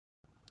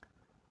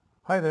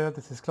Hi there,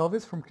 this is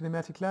Clovis from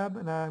Kinematic Lab,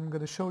 and I'm going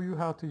to show you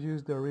how to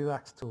use the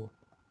Relax tool.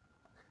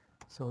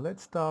 So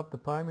let's start the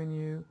Pi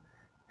menu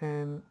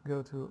and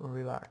go to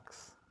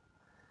Relax.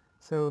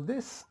 So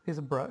this is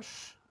a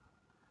brush.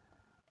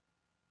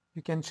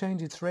 You can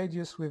change its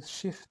radius with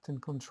Shift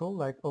and Control,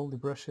 like all the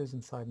brushes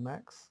inside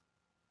Max.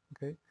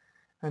 Okay,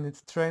 and its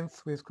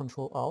strength with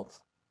Control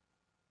Alt.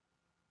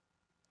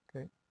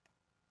 Okay,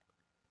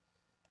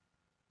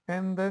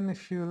 and then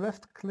if you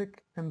left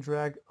click and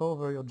drag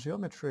over your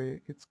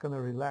geometry, it's going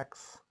to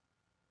relax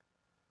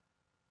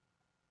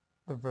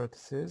the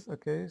vertices.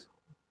 Okay,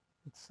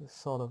 it's a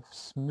sort of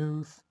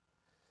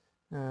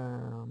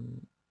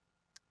um,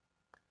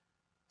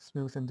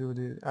 smooth and do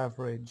the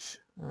average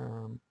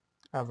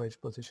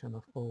position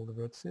of all the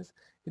vertices.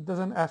 It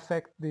doesn't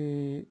affect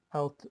the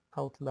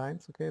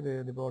outlines, okay,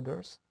 the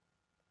borders,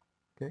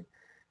 okay.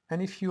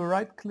 And if you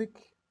right click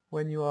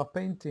when you are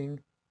painting,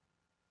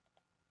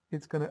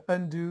 it's going to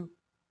undo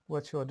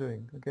what you are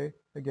doing, okay.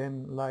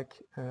 Again,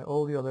 like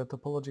all the other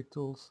topologic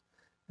tools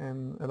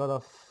and a lot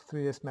of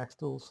 3ds Max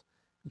tools,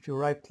 if you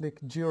right click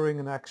during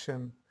an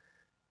action,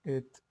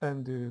 it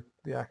undo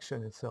the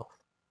action itself,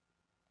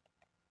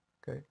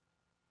 okay.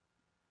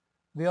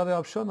 The other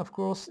option, of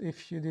course,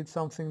 if you did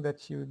something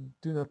that you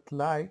do not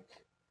like,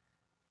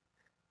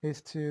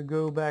 is to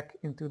go back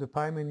into the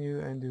Pi menu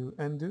and do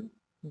undo,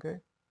 okay?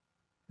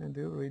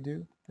 Undo,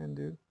 redo,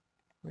 undo,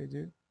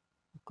 redo,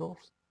 of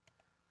course.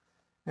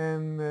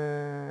 And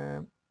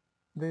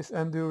this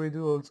undo,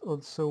 redo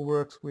also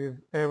works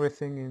with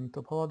everything in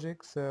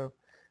topologic. So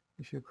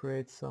if you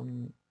create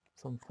some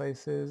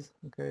faces,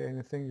 okay,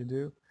 anything you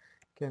do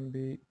can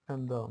be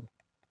undone.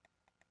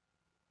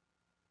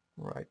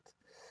 Right.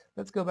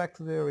 Let's go back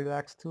to the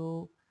relax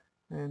tool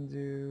and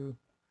do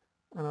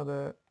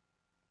another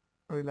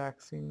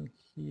relaxing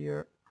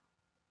here.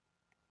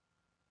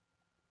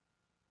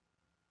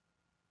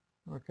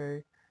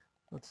 Okay,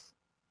 let's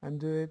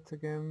undo it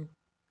again,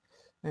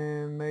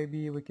 and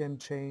maybe we can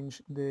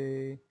change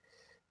the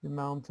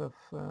amount of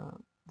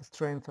the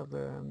strength of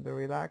the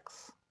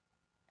relax.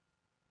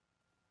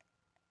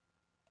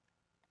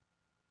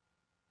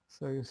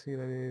 So you see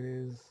that it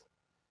is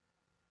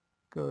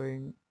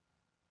going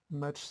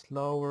much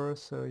slower,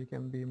 so you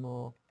can be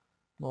more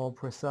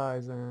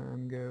precise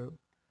and go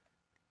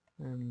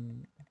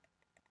and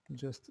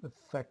just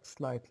affect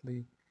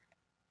slightly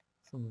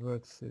some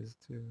vertices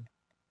to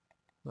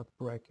not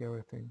break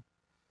everything.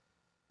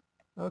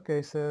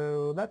 Okay,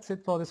 so that's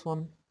it for this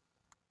one.